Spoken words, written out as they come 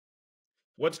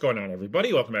What's going on,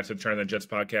 everybody? Welcome back to the Turn on the Jets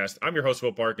podcast. I'm your host,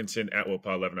 Will Parkinson, at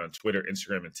WillPod11 on Twitter,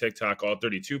 Instagram, and TikTok. All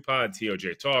 32 Pod,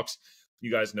 TOJ Talks.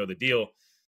 You guys know the deal.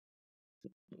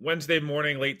 Wednesday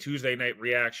morning, late Tuesday night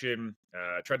reaction.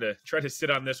 Tried to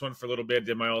sit on this one for a little bit.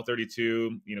 Did my all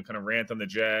 32, kind of rant on the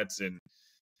Jets and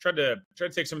tried to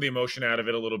take some of the emotion out of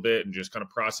it a little bit and just kind of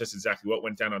process exactly what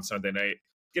went down on Sunday night.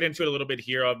 Get into it a little bit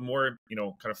here. I'll have more,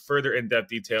 kind of further in-depth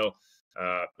detail.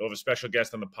 We'll have a special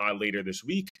guest on the pod later this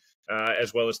week,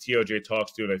 as well as TOJ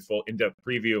Talks doing a full in-depth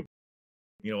preview,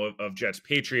 of Jets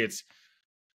Patriots.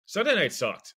 Sunday night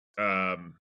sucked. I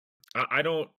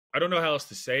don't know how else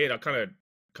to say it. I'll kind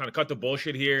of cut the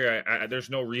bullshit here. There's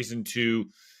no reason to.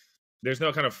 There's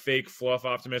no kind of fake fluff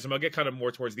optimism. I'll get kind of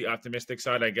more towards the optimistic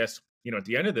side, I guess, at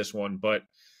the end of this one. But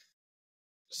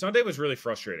Sunday was really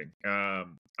frustrating.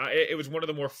 It was one of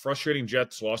the more frustrating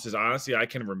Jets losses, honestly, I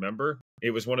can remember. It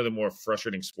was one of the more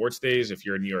frustrating sports days. If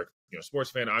you're a New York,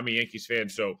 sports fan, I'm a Yankees fan.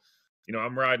 So,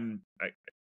 I'm riding, I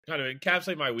kind of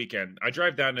encapsulate my weekend. I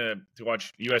drive down to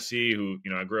watch USC, who,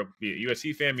 I grew up being a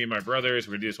USC fan, me and my brothers.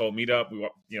 We're going to do this whole meetup. We,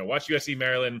 watch USC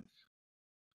Maryland.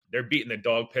 They're beating the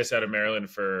dog piss out of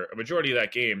Maryland for a majority of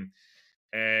that game.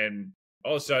 And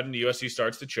all of a sudden, USC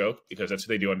starts to choke because that's what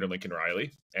they do under Lincoln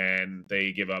Riley. And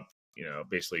they give up,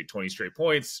 basically 20 straight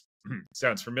points.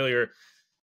 Sounds familiar.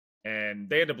 And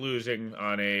they end up losing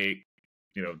on they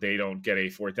don't get a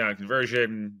fourth down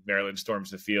conversion. Maryland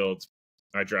storms the field.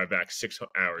 I drive back 6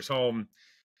 hours home.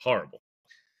 Horrible.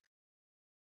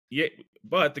 Yeah,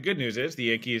 but the good news is the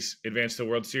Yankees advanced to the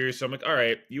World Series. So I'm like, all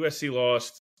right, USC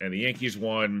lost and the Yankees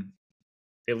won.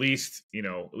 At least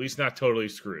not totally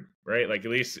screwed, right? Like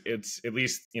at least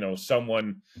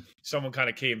someone kind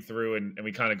of came through and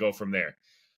we kind of go from there.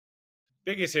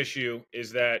 Biggest issue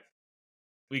is that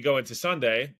we go into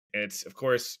Sunday and it's, of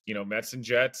course, Mets and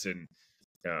Jets and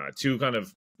two kind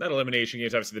of not elimination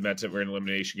games. Obviously the Mets were in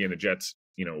elimination game. The Jets,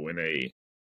 when they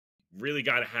really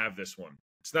got to have this one.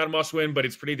 It's not a must win, but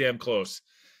it's pretty damn close.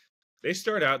 They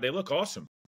start out, they look awesome.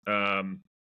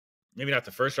 Maybe not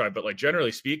the first drive, but like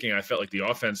generally speaking, I felt like the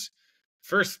offense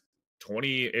first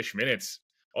 20-ish minutes,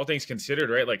 all things considered,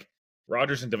 right? Like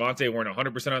Rodgers and Devontae weren't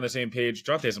 100% on the same page.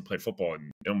 Devontae hasn't played football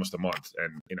in almost a month.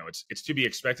 And, it's to be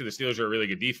expected. The Steelers are a really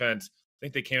good defense. I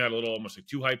think they came out a little almost like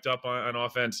too hyped up on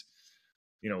offense.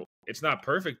 It's not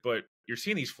perfect, but you're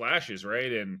seeing these flashes,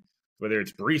 right? And whether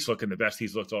it's Brees looking the best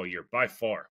he's looked all year by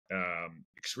far.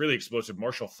 It's really explosive.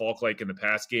 Marshall Faulk like in the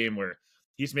past game where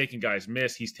he's making guys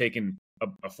miss. He's taken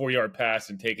a 4-yard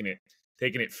pass and taking it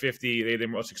 50. They had the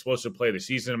most explosive play of the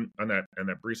season on that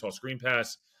Brees Hall screen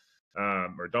pass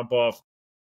or dump off.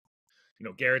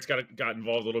 Garrett's got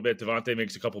involved a little bit. Devontae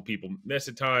makes a couple people miss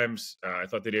at times. I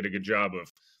thought they did a good job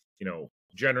of,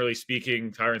 generally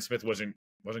speaking, Tyron Smith wasn't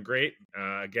great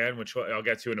again, which I'll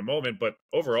get to in a moment. But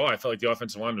overall, I felt like the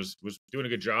offensive line was doing a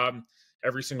good job.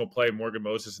 Every single play, Morgan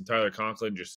Moses and Tyler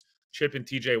Conklin just chipping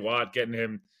T.J. Watt, getting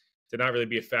him to not really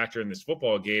be a factor in this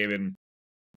football game. And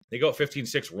they go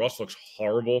 15-6. Russ looks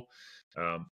horrible.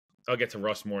 I'll get to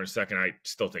Russ more in a second. I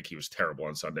still think he was terrible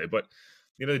on Sunday. But,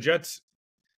 the Jets,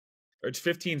 it's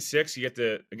 15-6. You get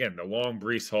the long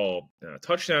Brees Hall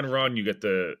touchdown run. You get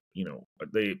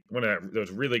one of those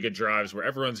really good drives where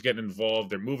everyone's getting involved.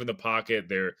 They're moving the pocket.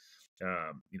 They're,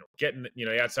 getting,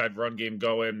 the outside run game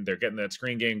going. They're getting that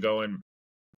screen game going.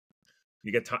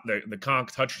 You get the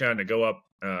Conk touchdown to go up,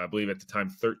 I believe at the time,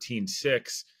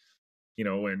 13-6.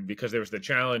 And because there was the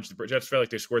challenge, the Jets felt like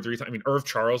they scored 3 times. I mean, Irv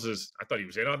Charles I thought he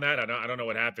was in on that. I don't know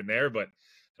what happened there, but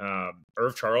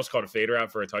Irv Charles caught a fader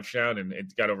out for a touchdown and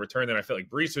it got overturned. Then I felt like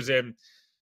Brees was in.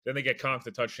 Then they get Conk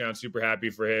the touchdown. Super happy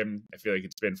for him. I feel like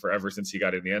it's been forever since he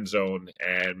got in the end zone.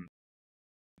 And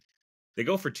they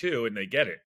go for 2 and they get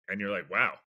it. And you're like,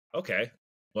 wow, okay.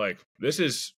 Like the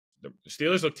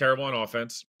Steelers look terrible on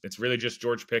offense. It's really just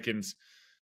George Pickens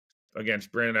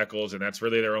against Brandon Echols, and that's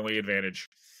really their only advantage.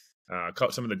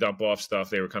 Some of the dump off stuff,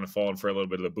 they were kind of falling for a little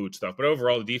bit of the boot stuff. But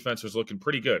overall, the defense was looking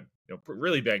pretty good,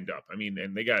 really banged up. I mean,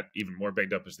 and they got even more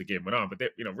banged up as the game went on, but they,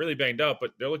 really banged up,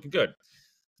 but they're looking good.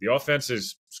 The offense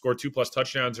has scored 2+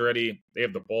 touchdowns already. They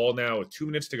have the ball now with 2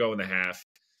 minutes to go in the half.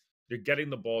 They're getting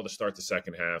the ball to start the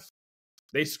second half.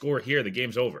 They score here, the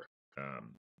game's over.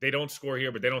 They don't score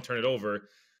here, but they don't turn it over.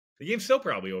 The game's still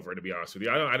probably over, to be honest with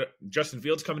you. I don't Justin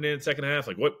Fields coming in second half.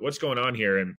 Like, what's going on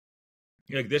here? And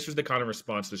this was the kind of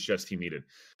response this Jets team needed.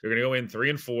 They're going to go in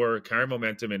 3-4, carry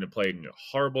momentum into playing a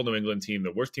horrible New England team,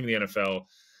 the worst team in the NFL.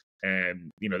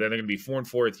 And, then they're going to be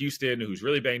 4-4 with Houston, who's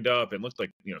really banged up and looked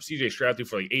like, CJ Stroud threw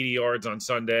for like 80 yards on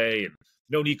Sunday and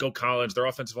no Nico Collins. Their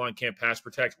offensive line can't pass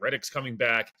protect. Reddick's coming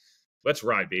back. Let's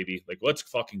ride, baby. Like, let's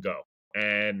fucking go.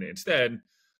 And instead,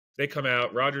 they come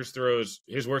out. Rodgers throws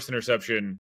his worst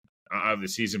interception of the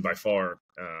season by far.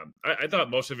 I thought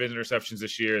most of his interceptions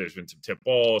this year, there's been some tip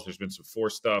balls, there's been some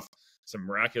forced stuff, some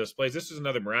miraculous plays. This was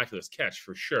another miraculous catch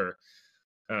for sure.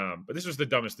 But this was the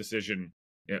dumbest decision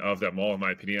of them all, in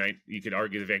my opinion. You could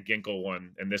argue the Van Ginkel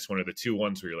one and this one are the two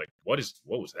ones where you're like, what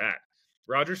was that?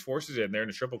 Rodgers forces it in there in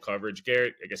a triple coverage.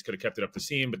 Garrett, I guess, could have kept it up the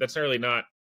seam, but that's not really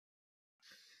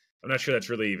I'm not sure that's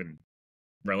really even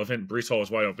relevant. Brees Hall was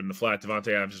wide open in the flat.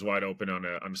 Devontae Adams is wide open on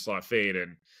a slot fade.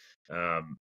 And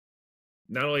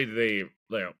not only do they,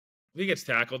 if he gets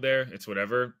tackled there, it's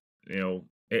whatever.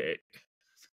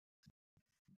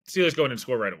 Steelers go in and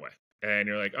score right away. And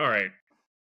you're like, all right,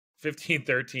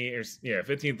 15-13.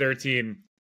 15-13.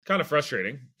 Kind of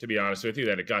frustrating, to be honest with you,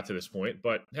 that it got to this point.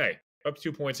 But, hey, up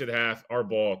 2 points at half, our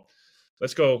ball.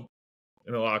 Let's go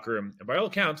in the locker room. And by all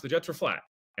accounts, the Jets were flat.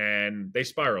 And they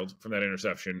spiraled from that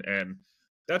interception. And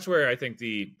that's where I think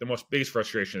the biggest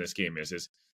frustration of this game is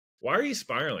why are you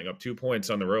spiraling up 2 points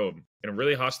on the road in a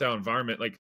really hostile environment?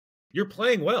 Like, you're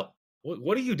playing well.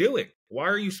 What are you doing? Why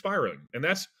are you spiraling? And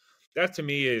that to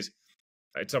me is,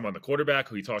 it's on the quarterback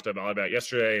who we talked about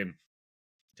yesterday, and in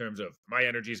terms of my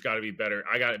energy's got to be better.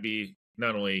 I got to be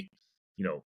not only,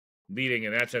 leading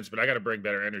in that sense, but I got to bring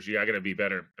better energy. I got to be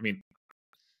better. I mean,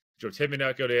 Joe Tippmann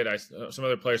echoed it. Some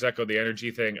other players echoed the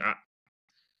energy thing.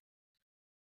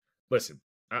 Listen,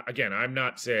 again, I'm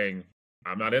not saying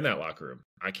I'm not in that locker room.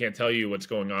 I can't tell you what's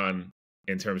going on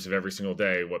in terms of every single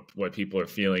day, what people are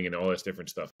feeling and all this different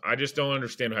stuff. I just don't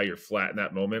understand how you're flat in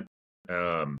that moment.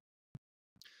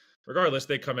 Regardless,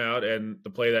 they come out and the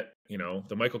play that,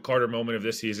 the Michael Carter moment of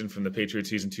this season from the Patriots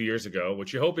season 2 years ago,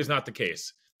 which you hope is not the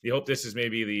case. You hope this is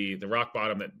maybe the rock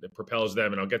bottom that propels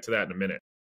them, and I'll get to that in a minute.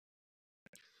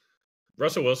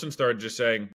 Russell Wilson started just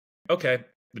saying, okay,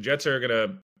 the Jets are going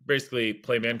to basically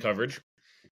play man coverage,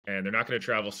 and they're not going to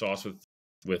travel sauce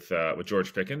with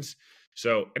George Pickens.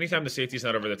 So anytime the safety's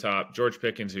not over the top, George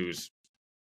Pickens, who's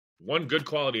one good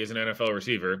quality as an NFL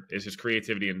receiver, is his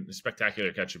creativity and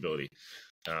spectacular catchability.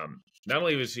 Not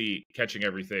only was he catching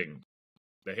everything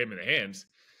that hit him in the hands,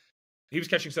 he was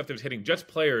catching stuff that was hitting Jets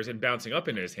players and bouncing up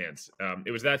into his hands.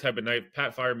 It was that type of night.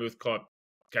 Pat Freiermuth caught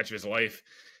catch of his life.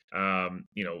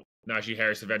 Najee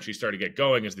Harris eventually started to get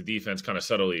going as the defense kind of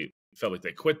subtly felt like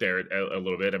they quit there a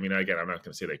little bit. I mean, again, I'm not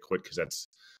going to say they quit because that's,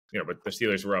 but the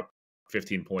Steelers were up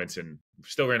 15 points and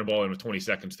still ran the ball in with 20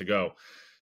 seconds to go.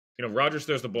 Rodgers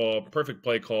throws the ball, perfect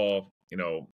play call,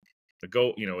 a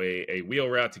wheel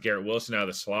route to Garrett Wilson out of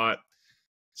the slot,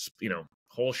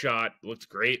 whole shot, looked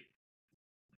great.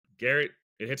 Garrett,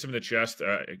 it hits him in the chest.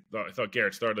 I thought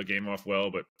Garrett started the game off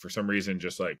well, but for some reason,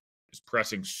 just like is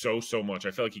pressing so much.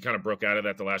 I felt like he kind of broke out of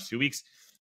that the last 2 weeks.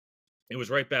 It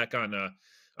was right back on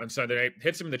Sunday night.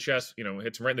 Hits him in the chest,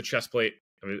 hits him right in the chest plate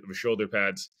of his shoulder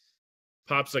pads,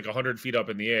 pops like 100 feet up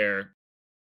in the air,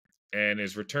 and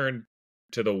is returned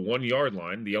to the 1 yard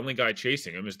line. The only guy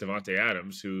chasing him is Devontae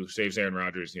Adams, who saves Aaron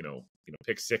Rodgers,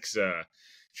 pick six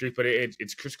streak. But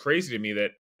it's just crazy to me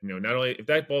that, not only if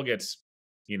that ball gets,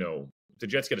 the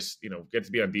Jets get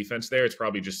to be on defense there, it's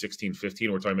probably just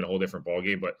 16-15. We're talking about a whole different ball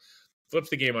game, but flips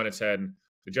the game on its head.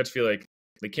 The Jets feel like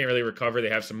they can't really recover. They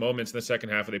have some moments in the second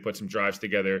half where they put some drives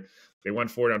together. They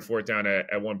went for it on fourth down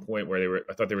at one point where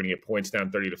I thought they were going to get points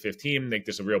down 30-15, make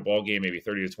this a real ball game, maybe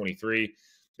 30-23.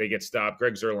 They get stopped.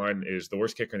 Greg Zuerlein is the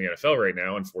worst kicker in the NFL right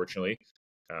now, unfortunately.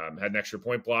 Had an extra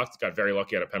point blocked, got very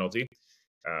lucky at a penalty.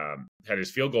 Had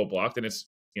his field goal blocked, and it's,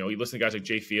 you listen to guys like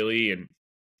Jay Feely and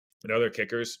other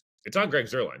kickers. It's on Greg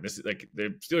Zuerlein. This is like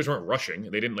the Steelers weren't rushing.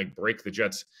 They didn't break the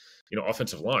Jets,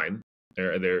 offensive line.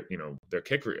 Their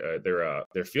kicker,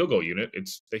 their field goal unit.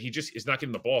 It's that he just is not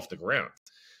getting the ball off the ground.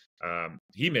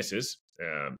 He misses.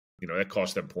 That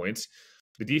cost them points.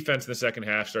 The defense in the second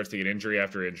half starts to get injury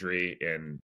after injury,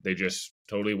 and they just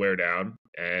totally wear down,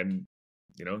 and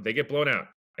they get blown out.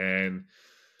 And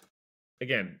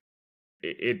again,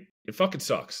 it fucking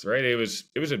sucks, right? It was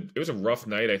a rough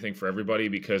night, I think, for everybody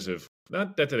because of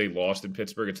not that they lost in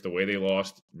Pittsburgh. It's the way they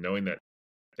lost, knowing that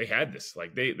they had this.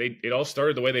 Like it all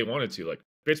started the way they wanted to. Like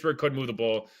Pittsburgh couldn't move the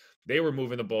ball. They were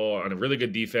moving the ball on a really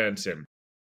good defense, and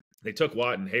they took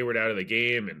Watt and Hayward out of the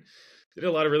game and did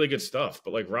a lot of really good stuff.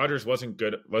 But Rodgers wasn't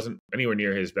anywhere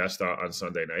near his best on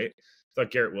Sunday night. I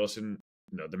thought Garrett Wilson,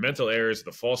 the mental errors,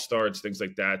 the false starts, things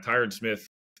like that. Tyron Smith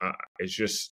is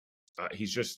just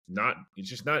he's just not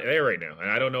there right now. And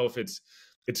I don't know if it's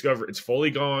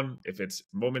fully gone, if it's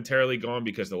momentarily gone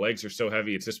because the legs are so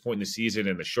heavy. It's this point in the season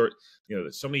and the short,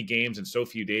 there's so many games in so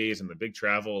few days and the big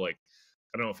travel. I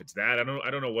don't know if it's that. I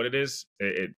don't know what it is.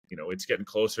 It's getting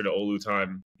closer to Olu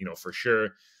time, for sure.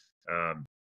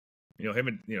 him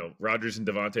and, Rodgers and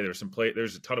Devontae,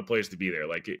 there's a ton of plays to be there.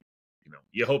 Like,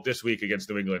 you hope this week against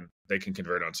New England, they can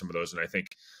convert on some of those. And I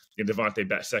think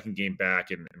Devontae second game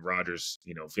back and Rodgers,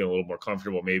 feel a little more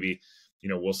comfortable. Maybe,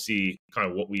 we'll see kind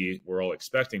of what we were all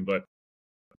expecting. But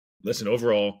listen,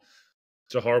 overall,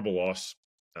 it's a horrible loss.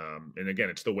 And again,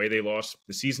 it's the way they lost.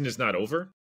 The season is not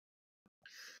over.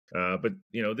 But,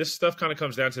 this stuff kind of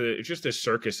comes down to it's just a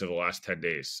circus of the last 10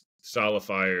 days. Saleh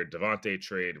fired, Devontae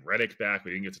trade, Reddick back.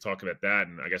 We didn't get to talk about that.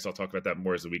 And I guess I'll talk about that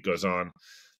more as the week goes on.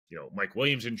 Mike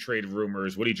Williams in trade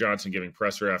rumors, Woody Johnson giving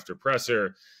presser after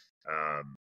presser,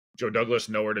 Joe Douglas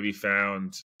nowhere to be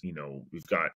found. We've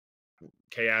got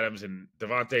Kay Adams and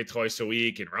Devontae twice a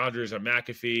week, and Rodgers on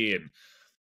McAfee, and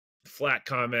flat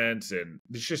comments, and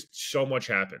there's just so much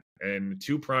happened. And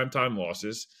 2 primetime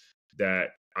losses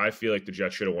that I feel like the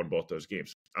Jets should have won both those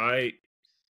games.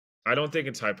 I don't think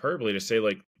it's hyperbole to say,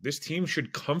 like, this team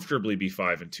should comfortably be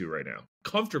 5-2 right now.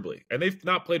 Comfortably. And they've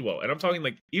not played well. And I'm talking,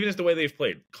 like, even as the way they've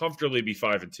played, comfortably be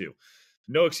 5-2.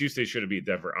 No excuse they should have beat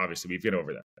Denver, obviously. We've been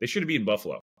over that. They should have beaten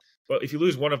Buffalo. But if you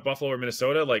lose one of Buffalo or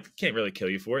Minnesota, like, can't really kill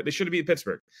you for it. They should have beat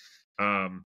Pittsburgh.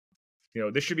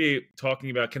 This should be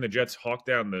talking about, can the Jets hawk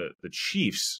down the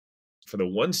Chiefs for the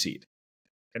 1 seed?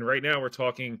 And right now we're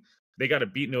talking, they got to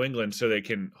beat New England so they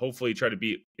can hopefully try to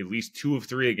beat at least 2 of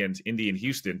 3 against Indy and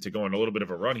Houston to go on a little bit of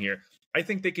a run here. I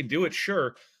think they can do it,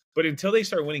 sure. But until they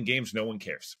start winning games, no one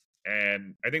cares.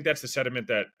 And I think that's the sentiment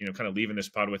that, kind of leaving this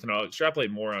pod with. And I'll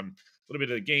extrapolate more on a little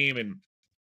bit of the game. And,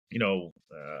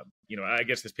 I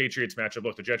guess this Patriots matchup,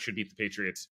 look, the Jets should beat the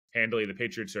Patriots handily. The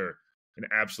Patriots are an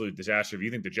absolute disaster. If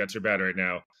you think the Jets are bad right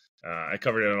now, I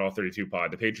covered it on all 32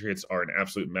 pod. The Patriots are an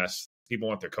absolute mess. People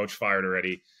want their coach fired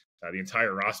already. The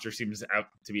entire roster seems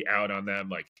to be out on them.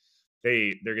 Like,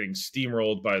 they're getting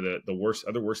steamrolled by the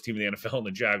other worst team in the NFL, and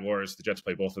the Jaguars. The Jets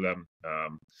play both of them.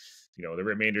 The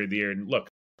remainder of the year. And look,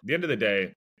 at the end of the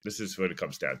day, this is what it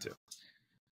comes down to.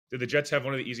 Did the Jets have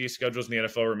one of the easiest schedules in the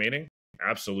NFL remaining?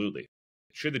 Absolutely.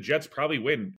 Should the Jets probably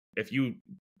win if you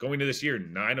going into this year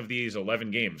 9 of these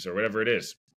 11 games or whatever it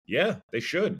is? Yeah, they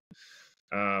should.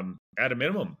 At a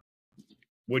minimum,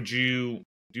 do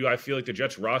I feel like the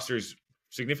Jets roster is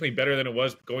significantly better than it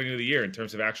was going into the year in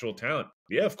terms of actual talent?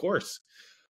 Yeah, of course.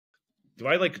 Do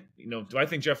I think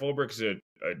Jeff Ulbrich is a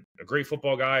great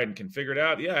football guy and can figure it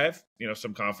out? Yeah, I have,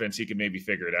 some confidence he can maybe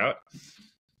figure it out.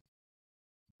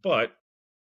 But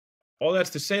all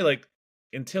that's to say, like,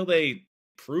 until they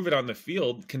prove it on the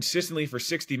field consistently for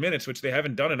 60 minutes, which they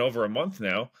haven't done in over a month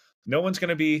now, no one's going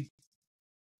to be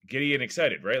giddy and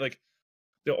excited, right? Like,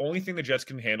 the only thing the Jets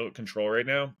can control right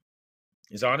now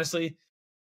is honestly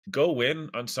go win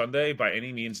on Sunday by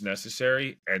any means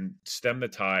necessary and stem the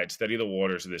tide, steady the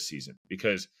waters of this season.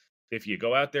 Because if you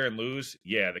go out there and lose,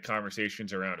 the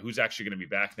conversations around who's actually going to be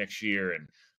back next year and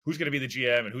who's going to be the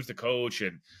GM and who's the coach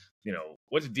and,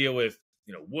 what's the deal with,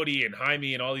 Woody and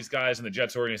Jaime and all these guys in the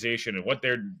Jets organization and what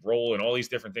their role and all these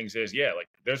different things is. Yeah, like,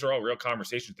 those are all real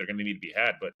conversations that are going to need to be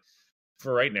had. But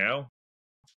for right now,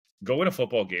 go win a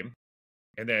football game.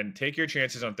 And then take your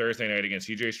chances on Thursday night against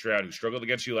CJ Stroud, who struggled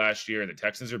against you last year. And the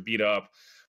Texans are beat up.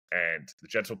 And the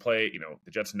Jets will play,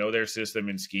 the Jets know their system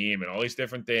and scheme and all these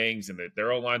different things. And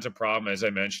their own line's a problem, as I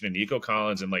mentioned. And Nico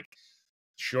Collins and, like,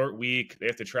 short week, they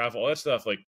have to travel, all that stuff.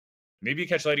 Like, maybe you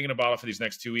catch lightning in a bottle for these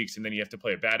next 2 weeks. And then you have to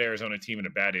play a bad Arizona team and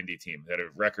a bad Indy team that have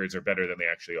records are better than they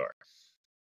actually are.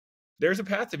 There's a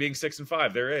path to being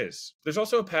 6-5. There is. There's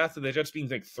also a path to the Jets being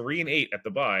like 3-8 at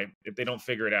the bye if they don't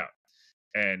figure it out.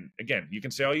 And again, you can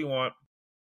say all you want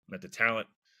about the talent,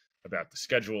 about the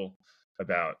schedule,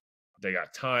 about they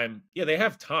got time. Yeah, they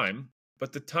have time,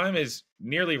 but the time is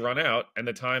nearly run out. And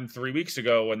the time 3 weeks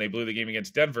ago when they blew the game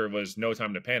against Denver was no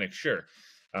time to panic. Sure.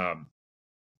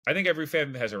 I think every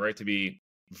fan has a right to be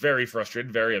very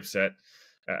frustrated, very upset,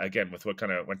 again, with what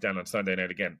kind of went down on Sunday night.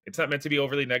 Again, it's not meant to be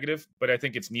overly negative, but I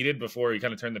think it's needed before you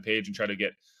kind of turn the page and try to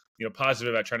get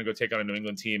positive about trying to go take on a New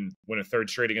England team, win a 3rd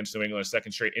straight against New England, a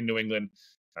 2nd straight in New England.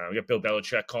 We got Bill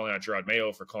Belichick calling out Gerard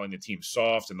Mayo for calling the team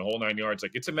soft and the whole 9 yards.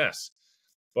 Like, it's a mess.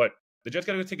 But the Jets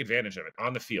got to go take advantage of it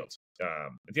on the field.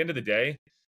 At the end of the day,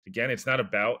 again, it's not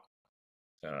about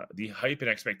the hype and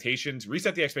expectations.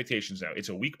 Reset the expectations now. It's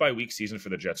a week-by-week season for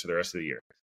the Jets for the rest of the year.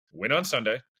 Win on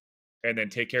Sunday, and then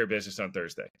take care of business on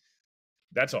Thursday.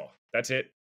 That's all. That's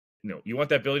it. You want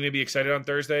that building to be excited on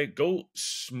Thursday? Go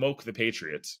smoke the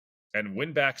Patriots and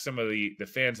win back some of the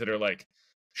fans that are like,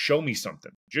 show me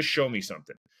something. Just show me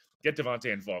something. Get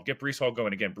Devontae involved. Get Breece Hall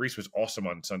going again. Breece was awesome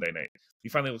on Sunday night. He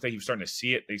finally looked like he was starting to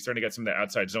see it. He's starting to get some of the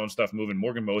outside zone stuff moving.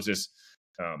 Morgan Moses,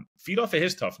 feed off of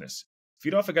his toughness.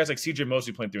 feed off of guys like CJ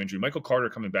Mosley playing through injury, Michael Carter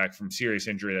coming back from serious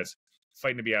injury that's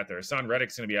fighting to be out there. Hassan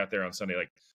Reddick's going to be out there on Sunday. Like,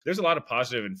 there's a lot of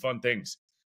positive and fun things.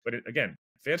 But again,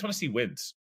 fans want to see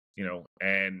wins,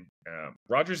 and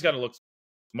Rodgers got to look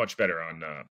much better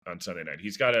on Sunday night.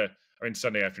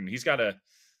 Sunday afternoon. He's got to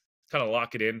kind of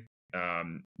lock it in,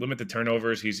 limit the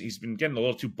turnovers. He's been getting a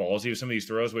little too ballsy with some of these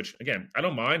throws, which again, I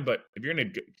don't mind, but if you're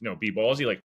going to, be ballsy,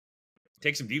 like,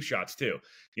 take some deep shots too.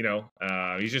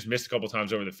 He's just missed a couple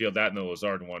times over the field. That and the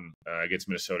Lazard one against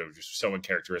Minnesota, which is so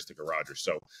uncharacteristic of Rodgers.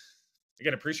 So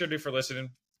again, appreciate you for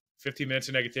listening. 15 minutes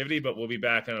of negativity, but we'll be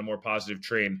back on a more positive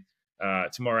train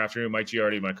tomorrow afternoon. Mike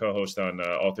Giardi, my co-host on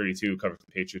All 32, covered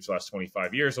the Patriots the last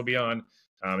 25 years, will be on.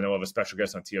 And then we'll have a special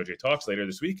guest on TOJ Talks later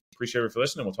this week. Appreciate it for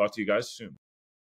listening. We'll talk to you guys soon.